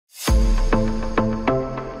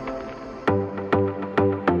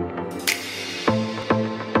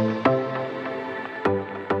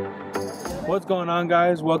What's going on,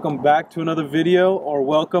 guys? Welcome back to another video, or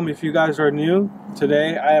welcome if you guys are new.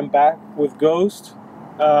 Today I am back with Ghost.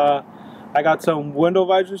 I got some window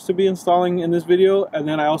visors to be installing in this video, and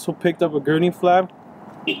then I also picked up a Gurney flap.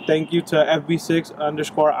 Thank you to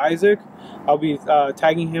FB6_Isaac. I'll be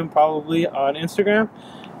tagging him probably on Instagram.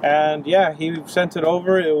 And yeah, he sent it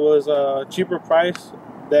over. It was a cheaper price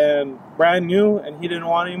than brand new, and he didn't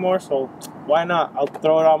want any more, so why not? I'll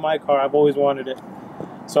throw it on my car. I've always wanted it.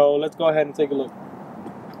 So let's go ahead and take a look.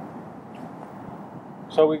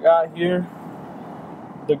 So we got here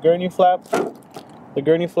the Gurney flap. The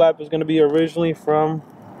Gurney flap is going to be originally from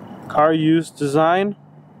Car Use Design.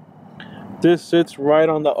 This sits right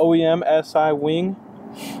on the OEM SI wing,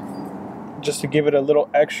 just to give it a little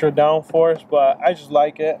extra downforce, but I just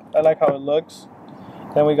like it. I like how it looks.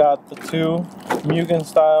 Then we got the two Mugen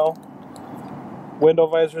style window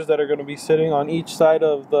visors that are going to be sitting on each side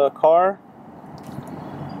of the car.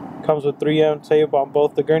 Comes with 3M tape on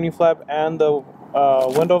both the Gurney flap and the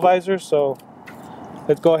window visors, so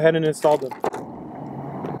let's go ahead and install them.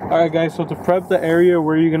 Alright guys, so to prep the area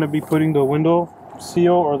where you're going to be putting the window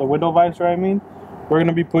seal, or the window visor we're going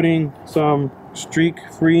to be putting some streak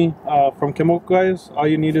free from Chemical Guys. All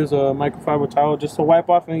you need is a microfiber towel just to wipe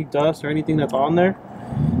off any dust or anything that's on there,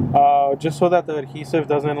 just so that the adhesive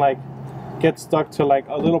doesn't like get stuck to like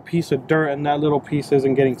a little piece of dirt, and that little piece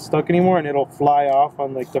isn't getting stuck anymore and it'll fly off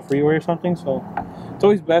on like the freeway or something. So it's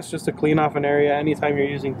always best just to clean off an area anytime you're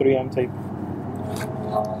using 3M tape.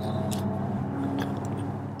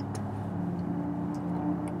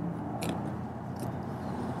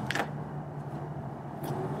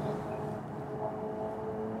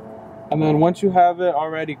 And then once you have it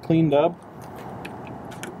already cleaned up,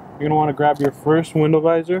 you're gonna want to grab your first window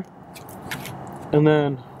visor. And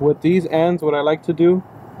then with these ends, what I like to do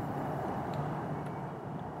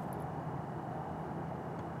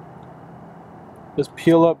is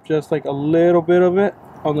peel up just like a little bit of it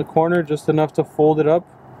on the corner, just enough to fold it up.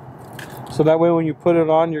 So that way when you put it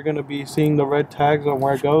on, you're going to be seeing the red tags on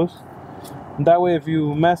where it goes. And that way if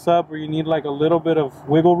you mess up or you need like a little bit of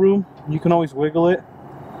wiggle room, you can always wiggle it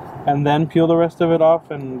and then peel the rest of it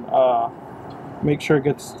off and make sure it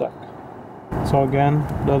gets stuck. So again,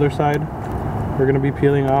 the other side. We're going to be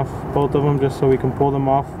peeling off both of them just so we can pull them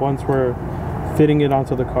off once we're fitting it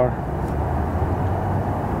onto the car.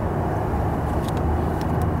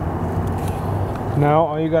 Now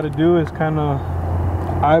all you got to do is kind of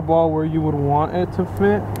eyeball where you would want it to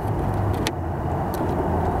fit.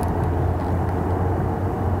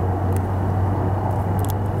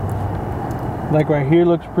 Like right here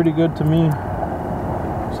looks pretty good to me.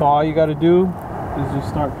 So all you got to do is just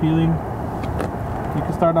start peeling. You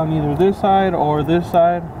can start on either this side or this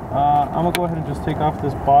side. I'm gonna go ahead and just take off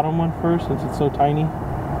this bottom one first since it's so tiny.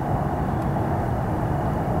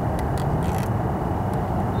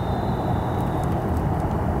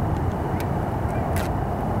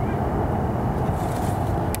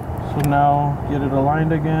 So now get it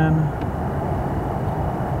aligned again.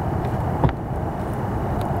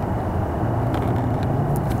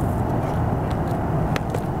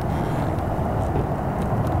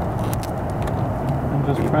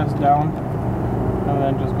 Just press down and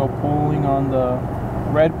then just go pulling on the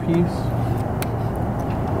red piece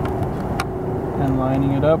and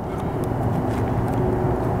lining it up.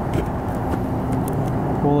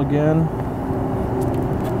 Pull again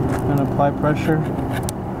and apply pressure.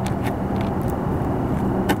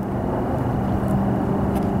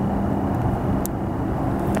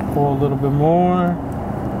 Pull a little bit more,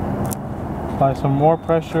 apply some more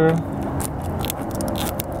pressure.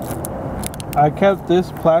 I kept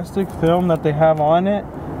this plastic film that they have on it.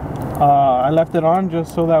 I left it on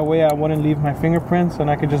just so that way I wouldn't leave my fingerprints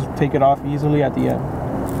and I could just take it off easily at the end.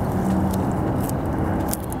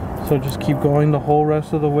 So just keep going the whole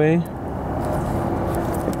rest of the way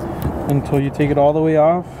until you take it all the way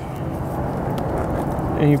off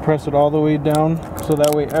and you press it all the way down, so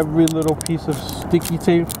that way every little piece of sticky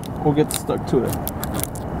tape will get stuck to it.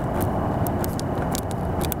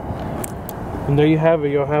 And there you have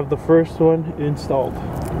it. You'll have the first one installed.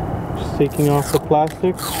 Just taking off the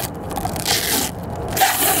plastic.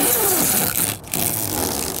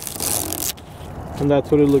 And that's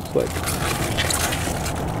what it looks like.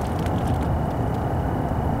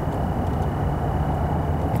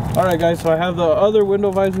 Alright guys, so I have the other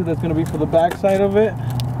window visor that's going to be for the back side of it.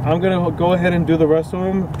 I'm going to go ahead and do the rest of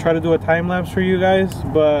them. Try to do a time lapse for you guys.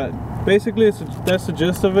 But basically that's the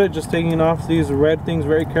gist of it. Just taking off these red things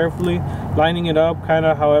very carefully, lining it up kind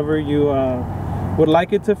of however you would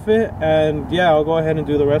like it to fit, and yeah, I'll go ahead and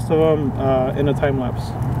do the rest of them in a time lapse.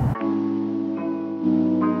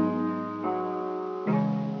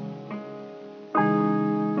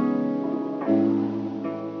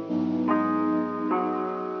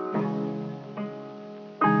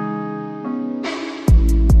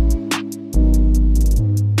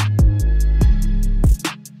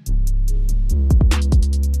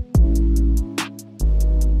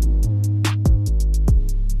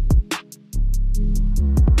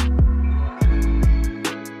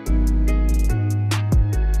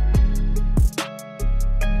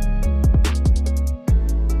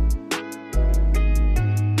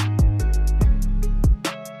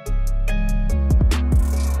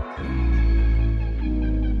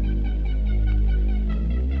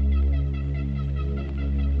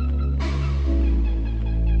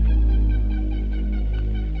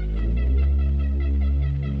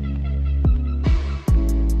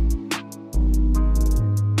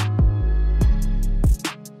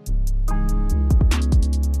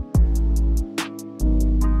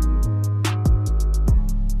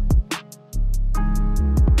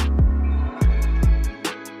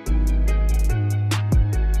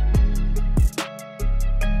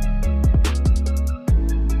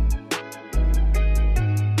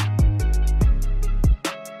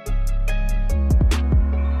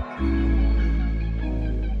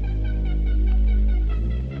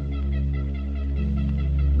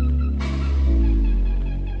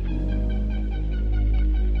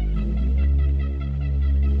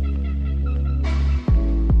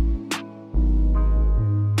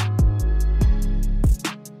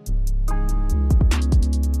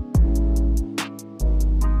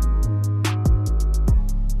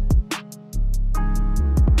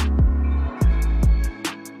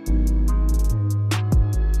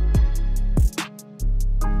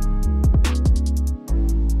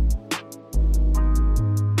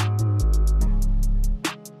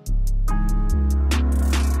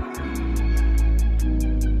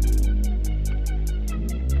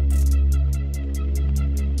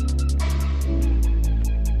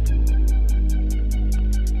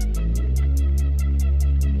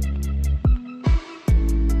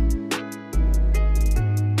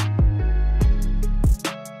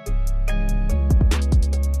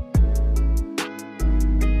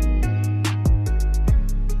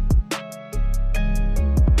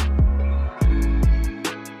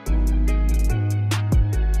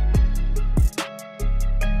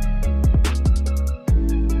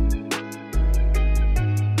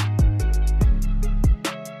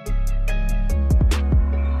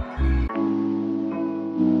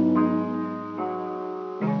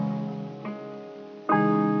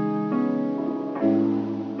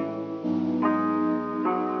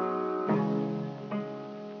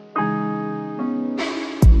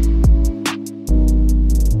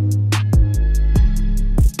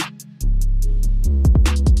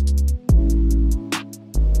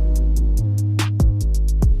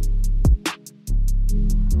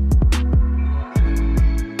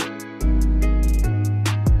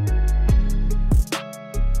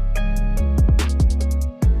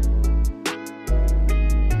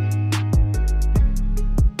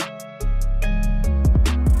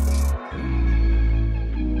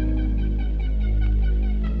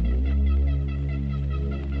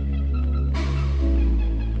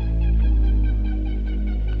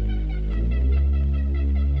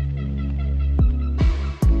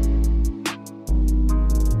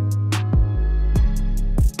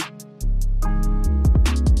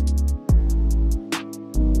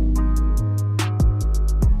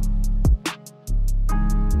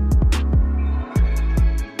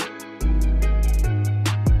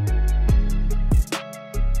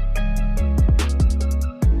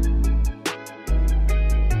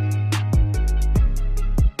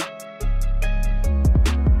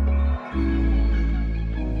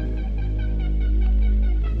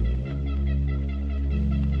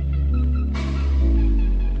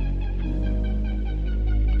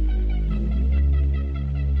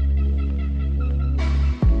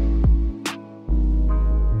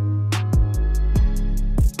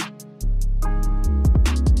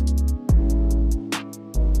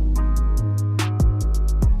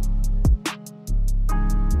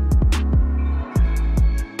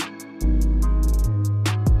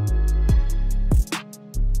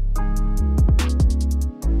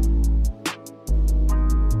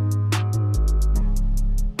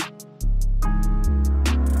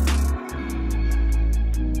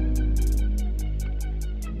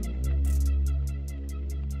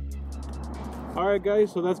 Alright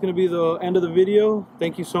guys, so that's going to be the end of the video.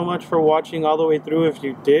 Thank you so much for watching all the way through if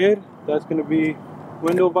you did. That's going to be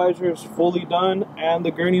window visors fully done and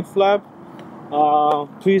the gurney flap.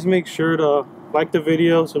 Please make sure to like the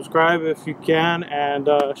video, subscribe if you can, and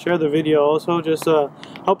share the video also. Just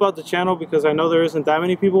help out the channel, because I know there isn't that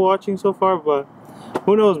many people watching so far, but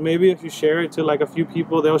who knows, maybe if you share it to like a few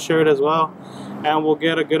people, they'll share it as well, and we'll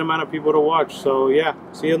get a good amount of people to watch. So yeah,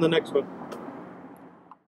 see you in the next one.